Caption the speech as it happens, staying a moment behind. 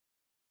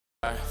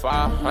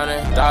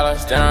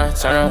$500, then I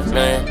turn $1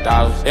 million.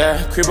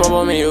 Yeah, creep up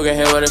on me, you get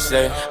hit with a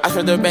stick. I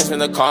spent the bank, spent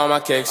the car on my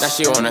kicks. Now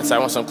she wanna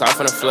tap, want some clout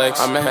from the flicks.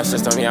 I'm in her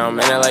system, yeah, I'm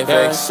in it like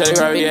Vicks. City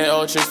right, yeah,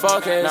 old trick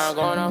focus. Now I'm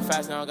going on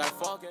fast, now I got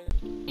focus.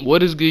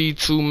 What is good,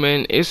 YouTube,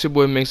 man? It's your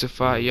boy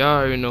Mixify. Y'all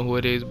already know who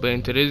it is, but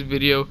in today's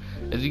video,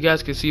 as you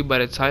guys can see by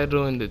the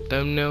title and the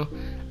thumbnail,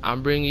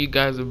 I'm bringing you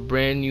guys a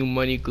brand new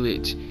money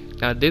glitch.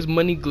 Now this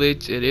money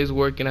glitch, it is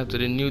working after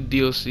the new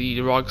DLC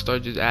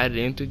Rockstar just added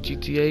into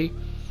GTA.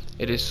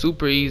 It is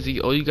super easy.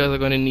 All you guys are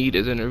gonna need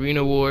is an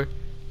arena war,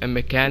 a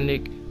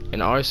mechanic, an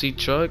RC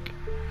truck,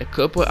 a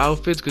couple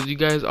outfits, because you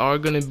guys are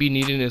gonna be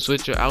needing to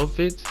switch your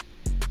outfits,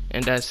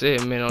 and that's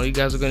it, man. All you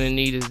guys are gonna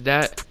need is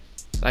that.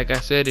 Like I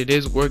said, it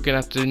is working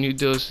after the new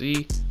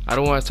DLC. I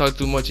don't want to talk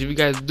too much. If you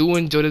guys do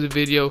enjoy this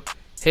video,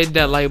 hit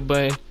that like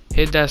button,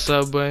 hit that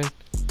sub button,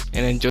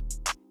 and enjoy.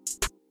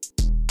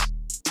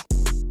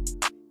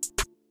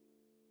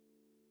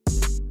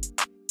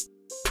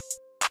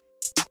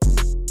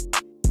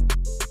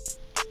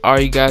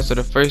 Alright guys, so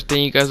the first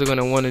thing you guys are going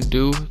to want to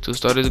do to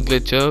start this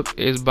glitch up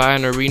is buy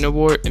an arena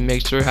war and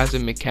make sure it has a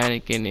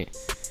mechanic in it.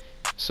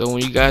 So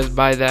when you guys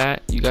buy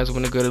that, you guys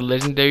want to go to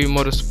Legendary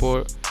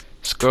Motorsport,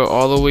 scroll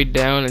all the way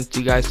down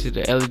until you guys see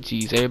the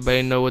LGs.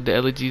 Everybody know what the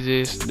LGs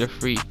is? They're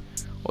free.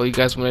 All you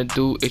guys want to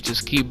do is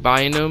just keep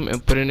buying them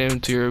and putting them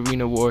into your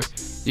arena war.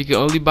 You can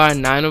only buy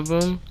 9 of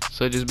them,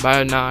 so just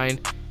buy 9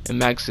 and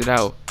max it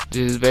out.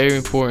 This is very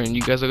important.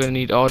 You guys are going to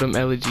need all them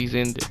LGs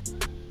in there.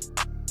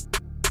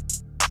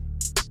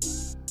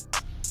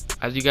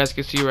 As you guys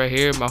can see right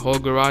here, my whole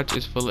garage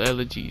is full of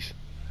LGs.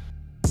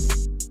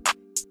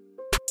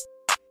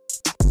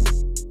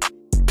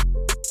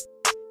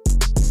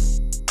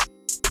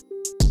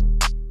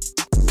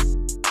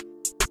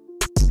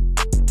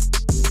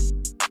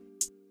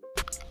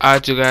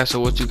 Alright you guys, so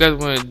what you guys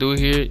want to do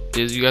here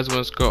is you guys want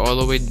to scroll all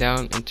the way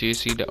down until you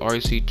see the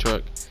RC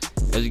truck.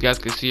 As you guys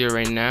can see it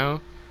right now,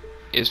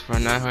 it's for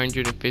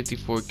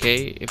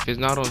 954k. If it's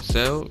not on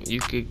sale, you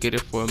could get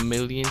it for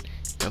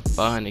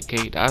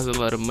 1,500,000. That's a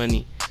lot of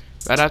money.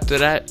 Right after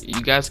that,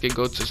 you guys can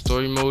go to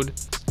story mode,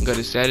 go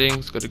to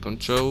settings, go to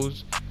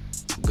controls,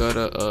 go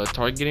to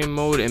targeting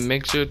mode, and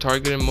make sure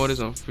targeting mode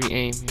is on free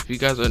aim. If you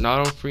guys are not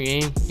on free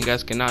aim, you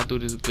guys cannot do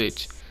this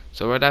glitch.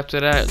 So right after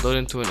that, load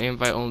into an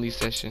invite only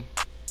session.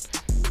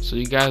 So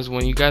you guys,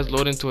 when you guys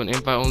load into an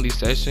invite only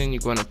session,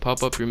 you're going to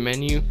pop up your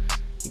menu,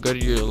 go to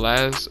your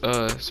last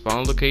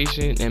spawn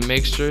location, and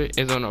make sure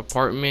it's on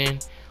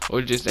apartment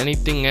or just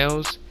anything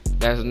else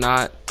that's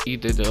not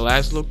either the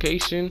last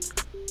location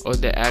or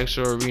the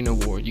actual arena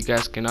war. You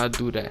guys cannot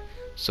do that.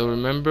 So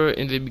remember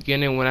in the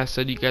beginning when I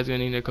said you guys are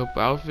gonna need a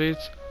couple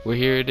outfits, well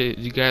here it is.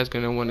 You guys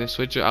gonna want to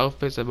switch your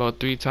outfits about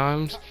 3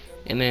 times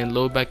and then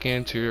load back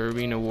into your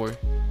arena war.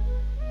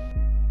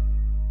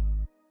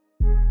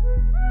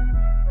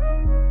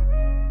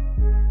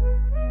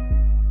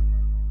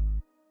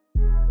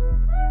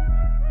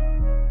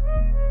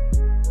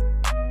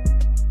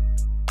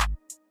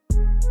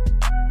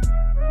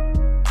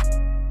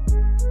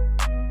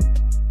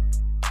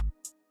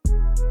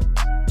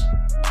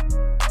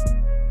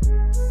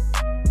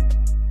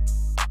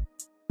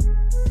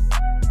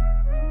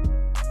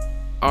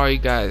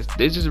 Alright guys,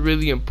 this is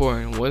really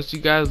important. Once you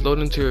guys load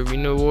into your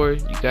arena war,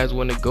 you guys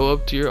want to go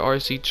up to your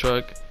RC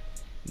truck,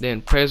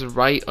 then press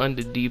right on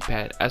the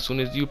D-pad. As soon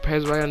as you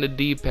press right on the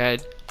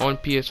D-pad on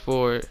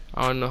PS4,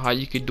 I don't know how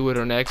you could do it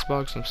on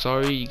Xbox, I'm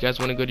sorry. You guys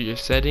want to go to your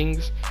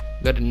settings,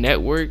 go to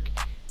network,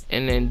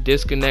 and then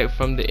disconnect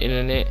from the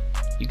internet.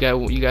 You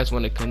guys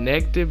want to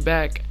connect it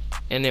back,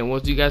 and then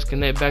once you guys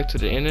connect back to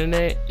the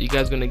internet, you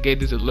guys gonna get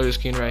this alert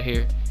screen right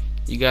here.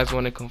 You guys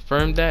want to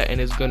confirm that,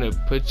 and it's gonna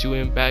put you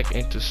in back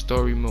into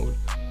story mode.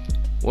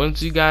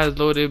 Once you guys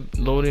load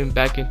in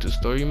back into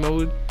story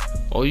mode,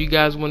 all you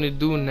guys want to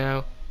do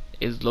now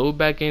is load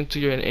back into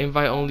your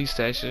invite only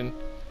session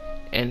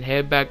and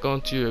head back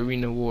onto your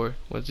arena war.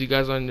 Once you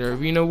guys are on your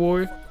arena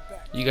war,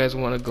 you guys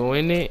want to go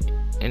in it,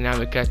 and I'm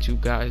gonna catch you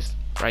guys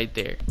right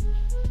there.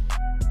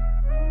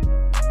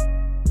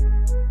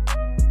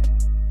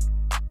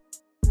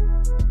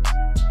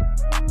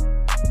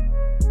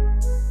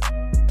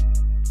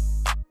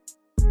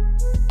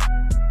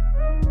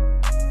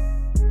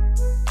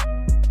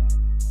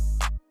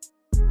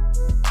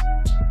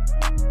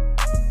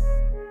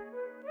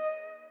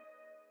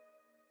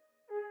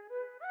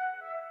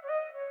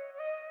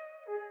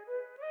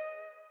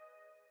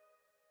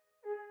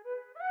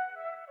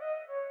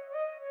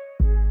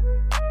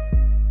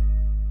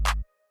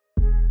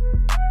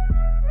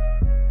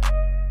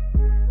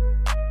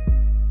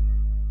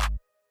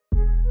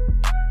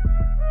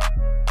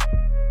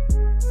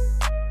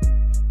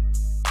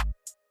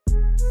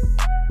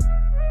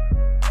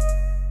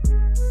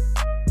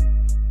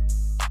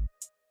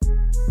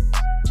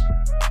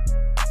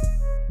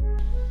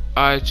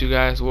 Alright you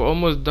guys, we're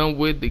almost done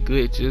with the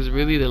glitch. This is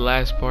really the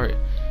last part.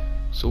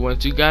 So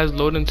once you guys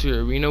load into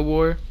your arena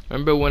war,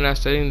 remember when I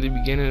said in the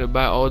beginning to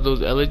buy all those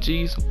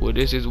LGs? Well,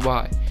 this is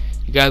why.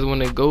 You guys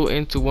want to go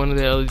into one of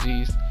the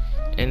LGs,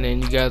 and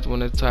then you guys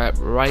want to type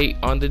right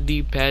on the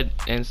D-pad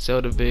and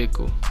sell the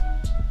vehicle.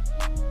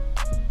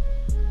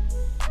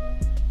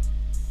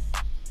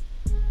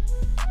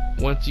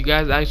 Once you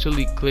guys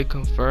actually click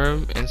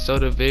confirm and sell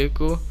the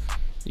vehicle,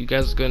 you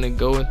guys are gonna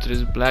go into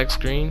this black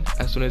screen.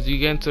 As soon as you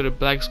get into the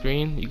black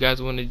screen, you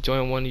guys want to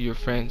join one of your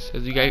friends.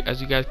 As you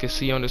guys can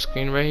see on the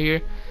screen right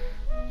here,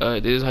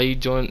 this is how you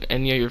join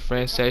any of your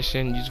friends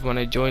session. You just want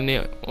to join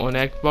it on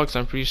Xbox.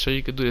 I'm pretty sure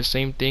you could do the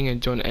same thing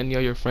and join any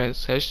of your friends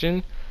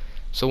session.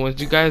 So once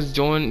you guys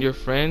join your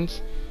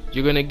friends,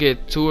 you're gonna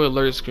get 2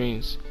 alert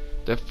screens.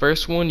 The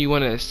first one you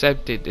want to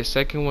accept it, the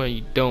second one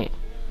you don't.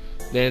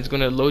 Then it's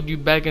gonna load you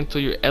back into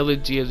your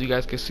elegy. As you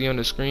guys can see on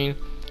the screen,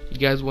 you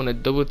guys want to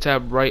double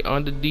tap right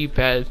on the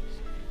D-pad,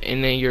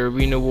 and then your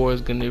arena war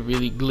is gonna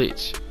really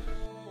glitch.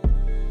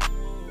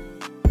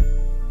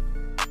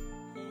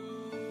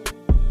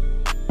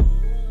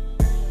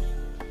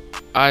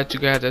 Alright, you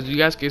guys, as you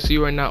guys can see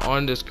right now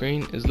on the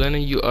screen, is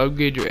letting you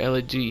upgrade your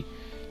elegy.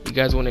 You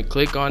guys want to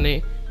click on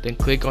it, then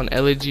click on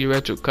elegy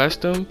retro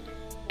custom,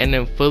 and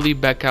then fully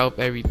back out of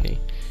everything.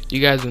 You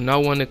guys do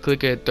not want to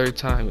click it a third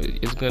time,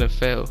 it's gonna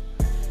fail.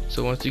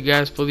 So once you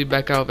guys fully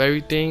back out of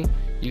everything,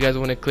 you guys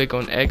want to click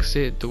on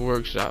exit the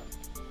workshop.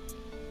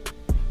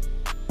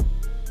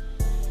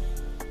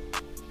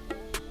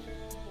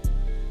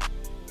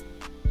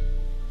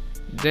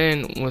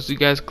 Then once you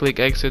guys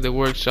click exit the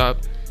workshop,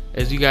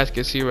 as you guys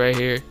can see right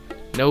here,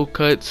 no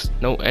cuts,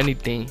 no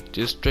anything,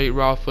 just straight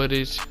raw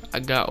footage. I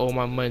got all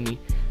my money.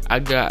 I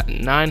got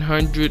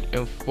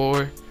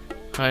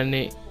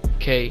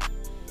 904k.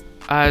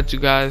 Alright, you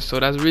guys, so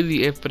that's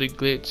really it for the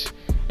glitch.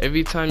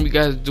 Every time you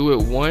guys do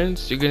it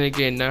once, you're gonna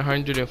get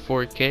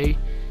 904k.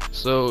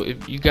 So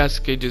if you guys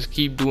could just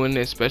keep doing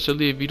it,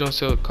 especially if you don't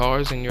sell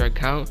cars in your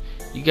account,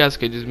 you guys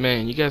could just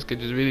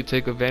really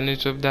take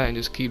advantage of that and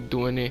just keep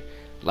doing it.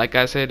 Like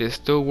I said, it's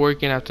still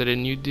working after the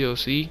new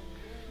DLC.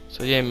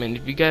 So yeah, man,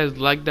 if you guys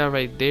like that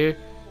right there,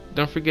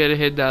 don't forget to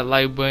hit that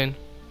like button,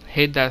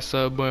 hit that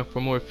sub button for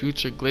more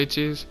future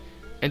glitches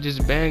and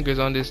just bangers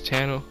on this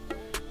channel.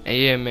 And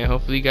yeah, man,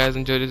 hopefully you guys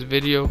enjoyed this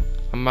video.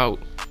 I'm out.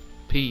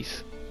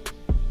 Peace.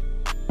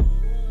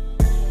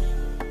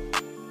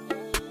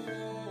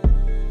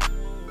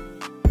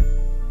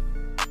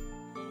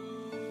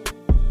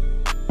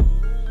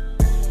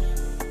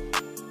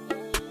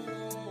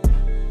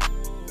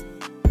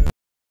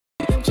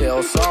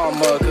 Jail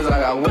summer, cause I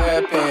got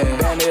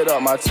weapons. Banded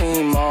up my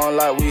team on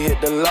like we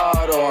hit the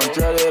lotto. I'm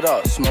dreaded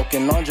up,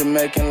 smoking on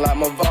Jamaican like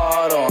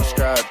Movado. I'm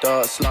strapped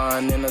up,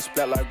 sliding in a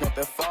splat like Grand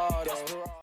Theft Auto.